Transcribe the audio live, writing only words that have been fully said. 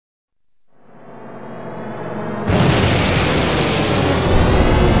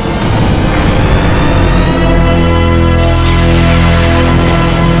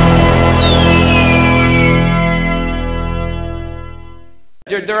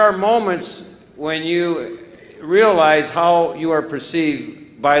there are moments when you realize how you are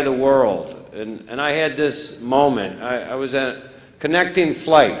perceived by the world. And I had this moment. I was at a connecting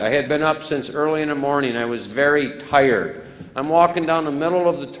flight. I had been up since early in the morning. I was very tired. I'm walking down the middle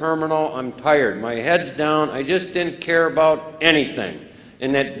of the terminal. I'm tired. My head's down. I just didn't care about anything.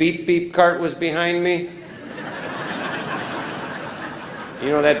 And that beep beep cart was behind me. You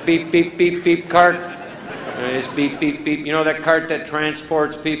know that beep beep beep beep cart? It's beep beep beep. You know that cart that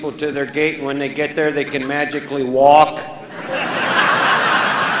transports people to their gate, and when they get there they can magically walk?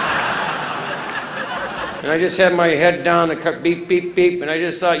 And I just had my head down, the cart beep beep beep, and I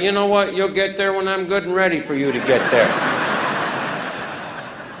just thought, you know what, you'll get there when I'm good and ready for you to get there.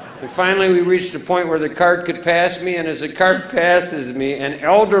 And finally we reached a point where the cart could pass me, and as the cart passes me, an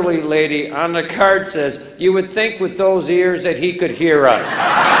elderly lady on the cart says, "You would think with those ears that he could hear us."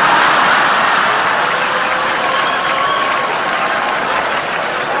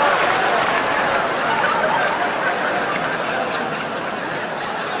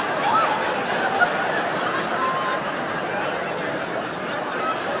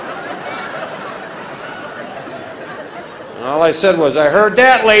 And all I said was, "I heard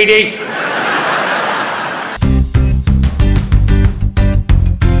that, lady."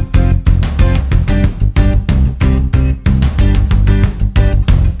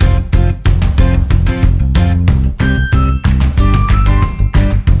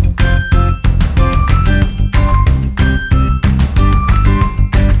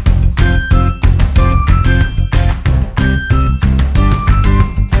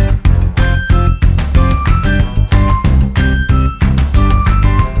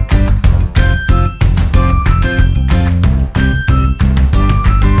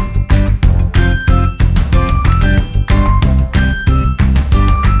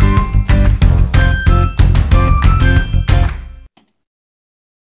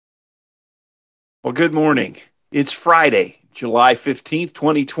 Well, good morning. It's Friday, July 15th,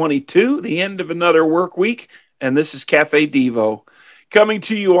 2022, the end of another work week, and this is CafeDevo, coming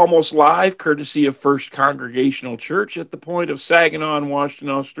to you almost live, courtesy of First Congregational Church at the point of Saginaw and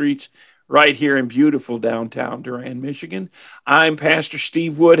Washtenaw Streets, right here in beautiful downtown Durand, Michigan. I'm Pastor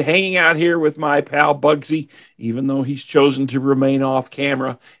Steve Wood, hanging out here with my pal Bugsy, even though he's chosen to remain off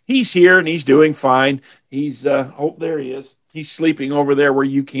camera. He's here and he's doing fine. He's, oh, there he is. He's sleeping over there where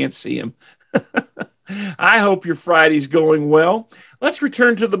you can't see him. I hope your Friday's going well. Let's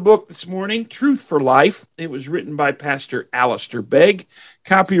return to the book this morning, Truth for Life. It was written by Pastor Alistair Begg,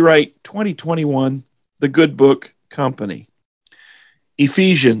 copyright 2021, The Good Book Company.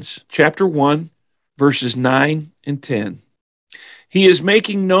 Ephesians chapter 1, verses 9 and 10. He is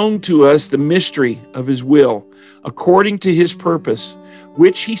making known to us the mystery of his will, according to his purpose,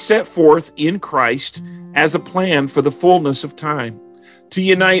 which he set forth in Christ as a plan for the fullness of time, to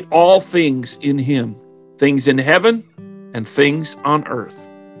unite all things in him, things in heaven and things on earth.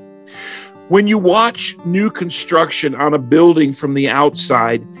 When you watch new construction on a building from the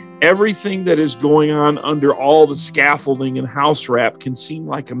outside, everything that is going on under all the scaffolding and house wrap can seem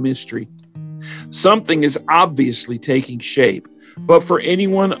like a mystery. Something is obviously taking shape, but for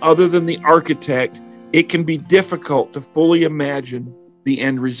anyone other than the architect, it can be difficult to fully imagine the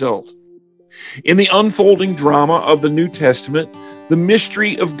end result. In the unfolding drama of the New Testament, the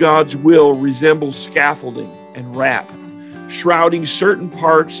mystery of God's will resembles scaffolding and wrap, shrouding certain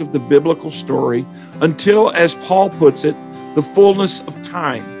parts of the biblical story until, as Paul puts it, the fullness of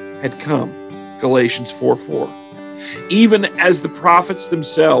time had come, Galatians 4:4. Even as the prophets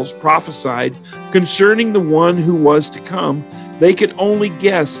themselves prophesied concerning the one who was to come, they could only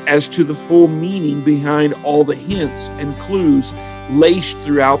guess as to the full meaning behind all the hints and clues laced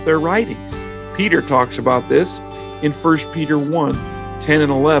throughout their writings. Peter talks about this in 1 Peter 1, 10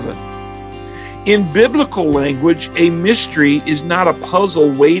 and 11. In biblical language, a mystery is not a puzzle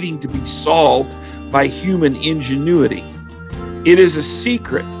waiting to be solved by human ingenuity. It is a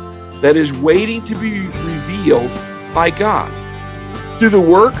secret that is waiting to be revealed by God. Through the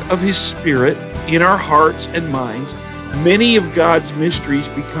work of his Spirit in our hearts and minds, many of God's mysteries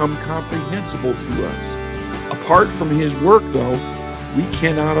become comprehensible to us. Apart from his work, though, we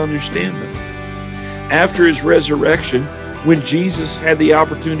cannot understand them. After his resurrection, when Jesus had the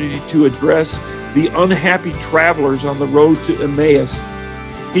opportunity to address the unhappy travelers on the road to Emmaus,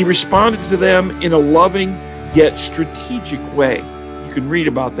 he responded to them in a loving yet strategic way. You can read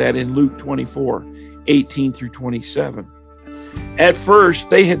about that in Luke 24, 18 through 27. At first,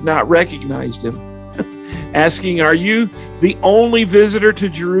 they had not recognized him, asking, "Are you the only visitor to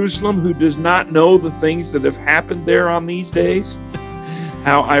Jerusalem who does not know the things that have happened there on these days?"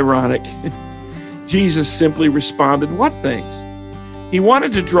 How ironic. Jesus simply responded, "What things?" He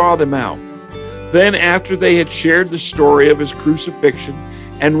wanted to draw them out. Then, after they had shared the story of his crucifixion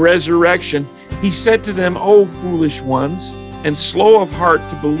and resurrection, he said to them, "O foolish ones, and slow of heart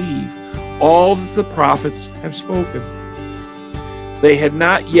to believe all that the prophets have spoken." They had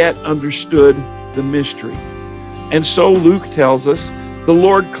not yet understood the mystery. And so Luke tells us the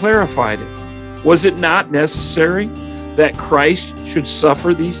Lord clarified it. Was it not necessary that Christ should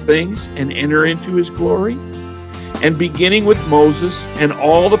suffer these things and enter into his glory? And beginning with Moses and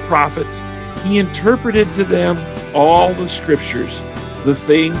all the prophets, he interpreted to them all the scriptures, the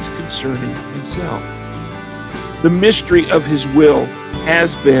things concerning himself. The mystery of his will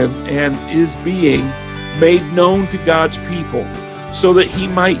has been and is being made known to God's people so that he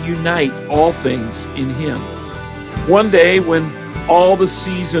might unite all things in him. One day, when all the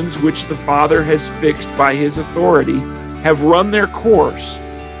seasons which the Father has fixed by his authority have run their course,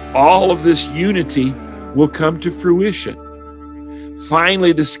 all of this unity will come to fruition.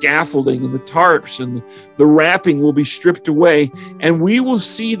 Finally, the scaffolding and the tarps and the wrapping will be stripped away, and we will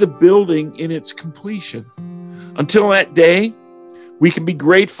see the building in its completion. Until that day, we can be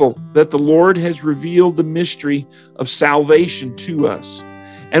grateful that the Lord has revealed the mystery of salvation to us,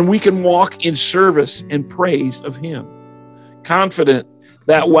 and we can walk in service and praise of him, confident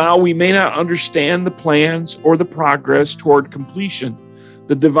that while we may not understand the plans or the progress toward completion,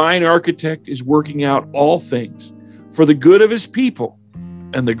 the divine architect is working out all things for the good of his people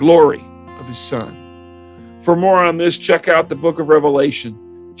and the glory of his Son. For more on this, check out the book of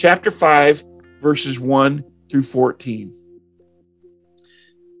Revelation, chapter 5, verses 1 through 14.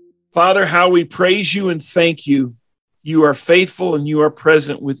 Father, how we praise you and thank you. You are faithful and you are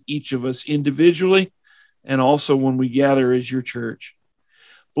present with each of us individually and also when we gather as your church.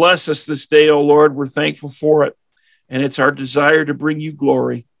 Bless us this day, O Lord. We're thankful for it. And it's our desire to bring you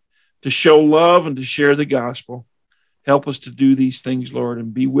glory, to show love and to share the gospel. Help us to do these things, Lord,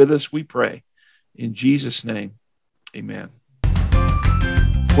 and be with us, we pray. In Jesus' name, amen.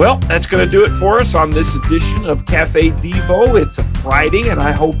 Well, that's going to do it for us on this edition of CafeDevo. It's a Friday, and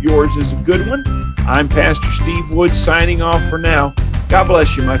I hope yours is a good one. I'm Pastor Steve Wood signing off for now. God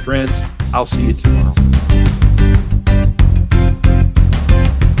bless you, my friends. I'll see you tomorrow.